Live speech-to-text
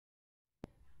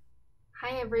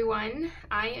Hi everyone,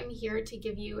 I am here to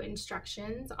give you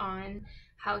instructions on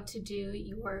how to do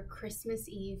your Christmas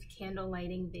Eve candle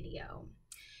lighting video.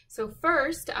 So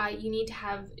first, you need to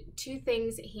have two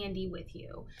things handy with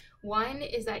you. One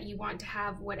is that you want to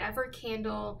have whatever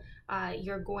candle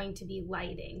you're going to be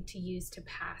lighting to use to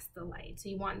pass the light. So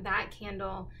you want that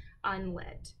candle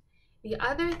unlit. The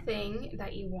other thing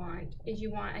that you want is you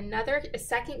want a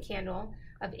second candle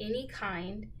of any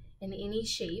kind in any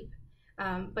shape,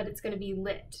 but it's going to be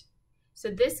lit. So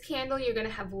this candle you're going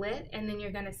to have lit, and then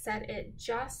you're going to set it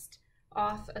just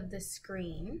off of the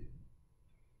screen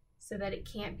so that it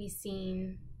can't be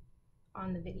seen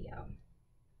on the video.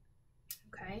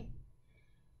 Okay?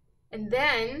 And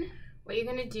then what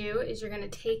you're going to do is you're going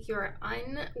to take your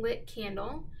unlit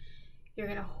candle, you're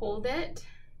going to hold it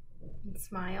and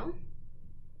smile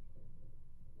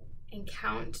and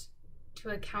count to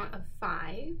a count of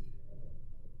 5.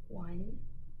 1,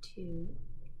 2,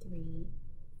 3,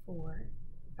 4,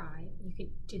 5. You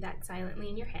could do that silently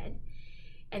in your head.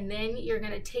 And then you're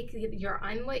going to take your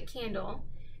unlit candle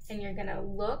and you're going to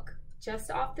look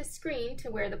just off the screen to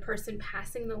where the person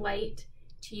passing the light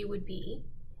to you would be.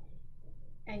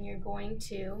 And you're going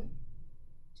to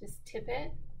just tip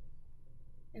it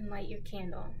and light your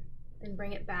candle. Then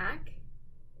bring it back.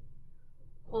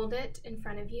 Hold it in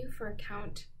front of you for a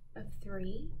count of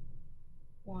 3.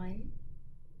 1,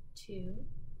 2,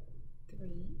 3.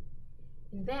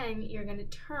 And then you're going to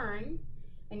turn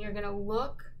and you're going to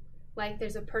look like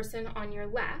there's a person on your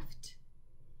left,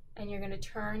 and you're going to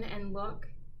turn and look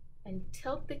and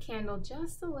tilt the candle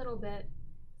just a little bit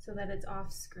so that it's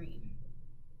off screen.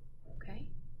 Okay?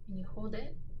 And you hold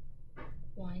it.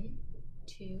 1,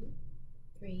 2,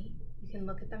 3. You can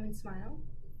look at them and smile.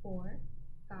 4,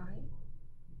 5.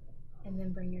 And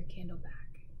then bring your candle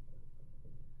back.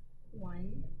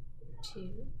 1, 2,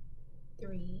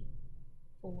 3,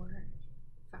 4,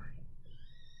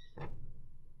 5.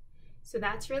 So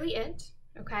that's really it,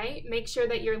 okay? Make sure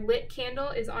that your lit candle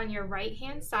is on your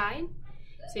right-hand side.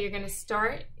 So you're going to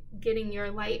start getting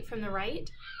your light from the right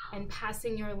and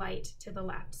passing your light to the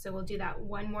left. So we'll do that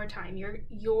one more time.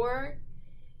 Your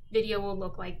video will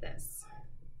look like this.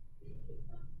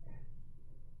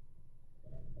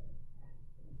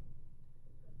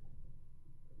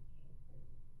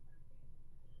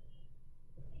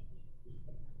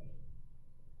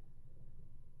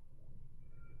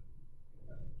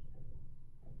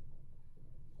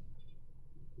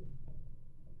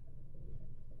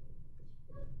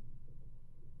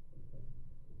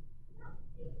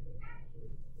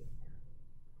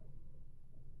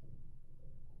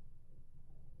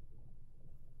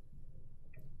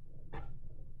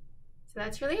 So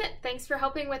that's really it. Thanks for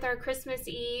helping with our Christmas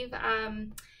Eve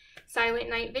Silent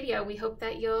Night video. We hope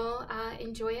that you'll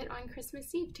enjoy it on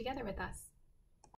Christmas Eve together with us.